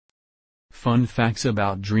Fun facts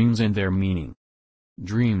about dreams and their meaning.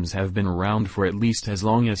 Dreams have been around for at least as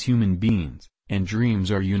long as human beings, and dreams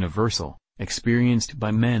are universal, experienced by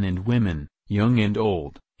men and women, young and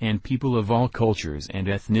old, and people of all cultures and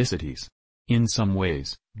ethnicities. In some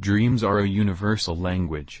ways, dreams are a universal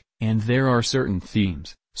language, and there are certain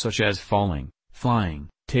themes, such as falling, flying,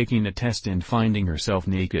 taking a test and finding herself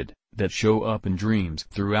naked, that show up in dreams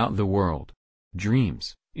throughout the world.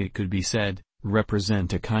 Dreams, it could be said,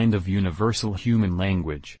 represent a kind of universal human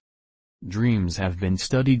language. Dreams have been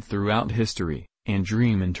studied throughout history, and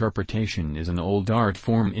dream interpretation is an old art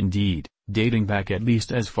form indeed, dating back at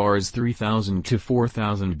least as far as 3000 to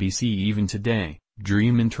 4000 BC. Even today,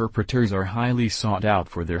 dream interpreters are highly sought out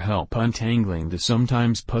for their help untangling the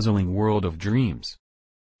sometimes puzzling world of dreams.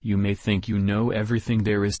 You may think you know everything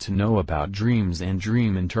there is to know about dreams and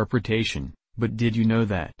dream interpretation, but did you know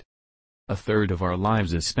that a third of our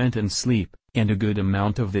lives is spent in sleep, and a good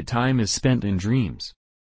amount of the time is spent in dreams?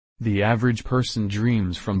 The average person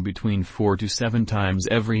dreams from between 4 to 7 times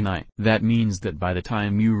every night. That means that by the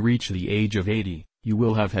time you reach the age of 80, you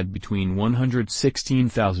will have had between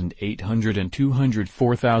 116,800 and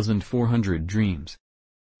 204,400 dreams.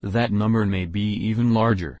 That number may be even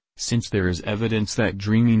larger, since there is evidence that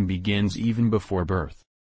dreaming begins even before birth.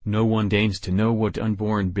 No one deigns to know what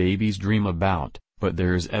unborn babies dream about, but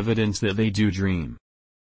there is evidence that they do dream.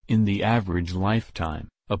 In the average lifetime,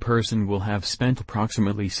 a person will have spent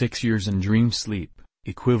approximately 6 years in dream sleep,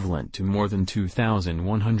 equivalent to more than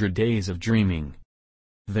 2,100 days of dreaming.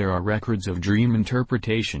 There are records of dream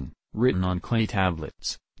interpretation, written on clay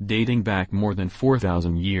tablets, dating back more than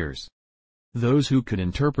 4,000 years. Those who could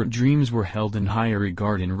interpret dreams were held in higher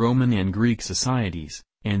regard in Roman and Greek societies,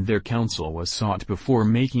 and their counsel was sought before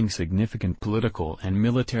making significant political and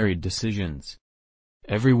military decisions.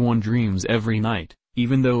 Everyone dreams every night,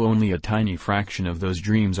 even though only a tiny fraction of those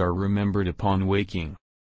dreams are remembered upon waking.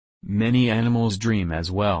 Many animals dream as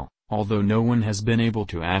well, although no one has been able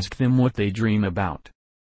to ask them what they dream about.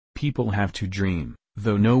 People have to dream,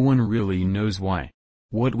 though no one really knows why.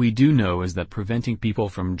 What we do know is that preventing people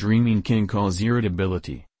from dreaming can cause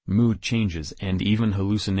irritability, mood changes and even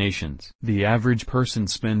hallucinations. The average person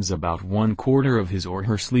spends about 1/4 of his or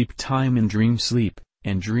her sleep time in dream sleep,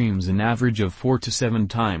 and dreams an average of 4 to 7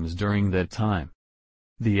 times during that time.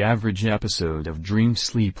 The average episode of dream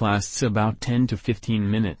sleep lasts about 10 to 15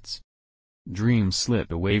 minutes. Dreams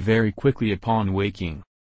slip away very quickly upon waking.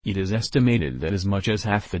 It is estimated that as much as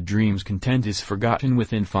half the dream's content is forgotten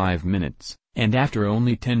within 5 minutes, and after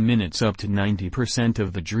only 10 minutes up to 90%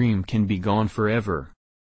 of the dream can be gone forever.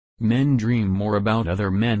 Men dream more about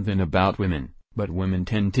other men than about women, but women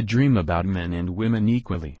tend to dream about men and women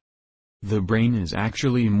equally. The brain is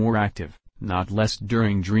actually more active, not less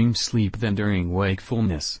during dream sleep than during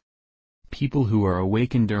wakefulness. People who are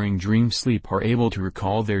awakened during dream sleep are able to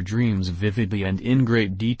recall their dreams vividly and in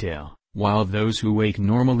great detail, while those who wake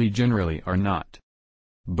normally generally are not.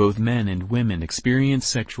 Both men and women experience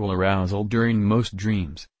sexual arousal during most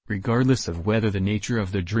dreams, regardless of whether the nature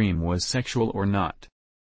of the dream was sexual or not.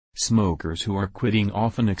 Smokers who are quitting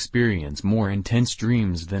often experience more intense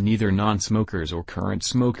dreams than either non-smokers or current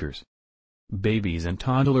smokers. Babies and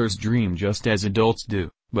toddlers dream just as adults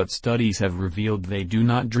do, but studies have revealed they do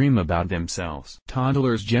not dream about themselves.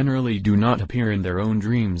 Toddlers generally do not appear in their own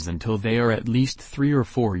dreams until they are at least 3 or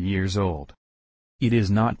 4 years old. It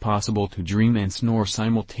is not possible to dream and snore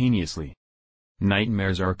simultaneously.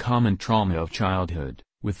 Nightmares are a common trauma of childhood,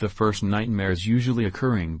 with the first nightmares usually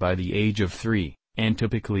occurring by the age of 3, and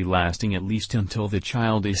typically lasting at least until the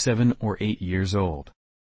child is 7 or 8 years old.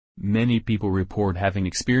 Many people report having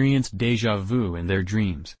experienced déjà vu in their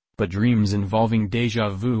dreams, but dreams involving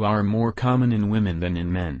déjà vu are more common in women than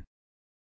in men.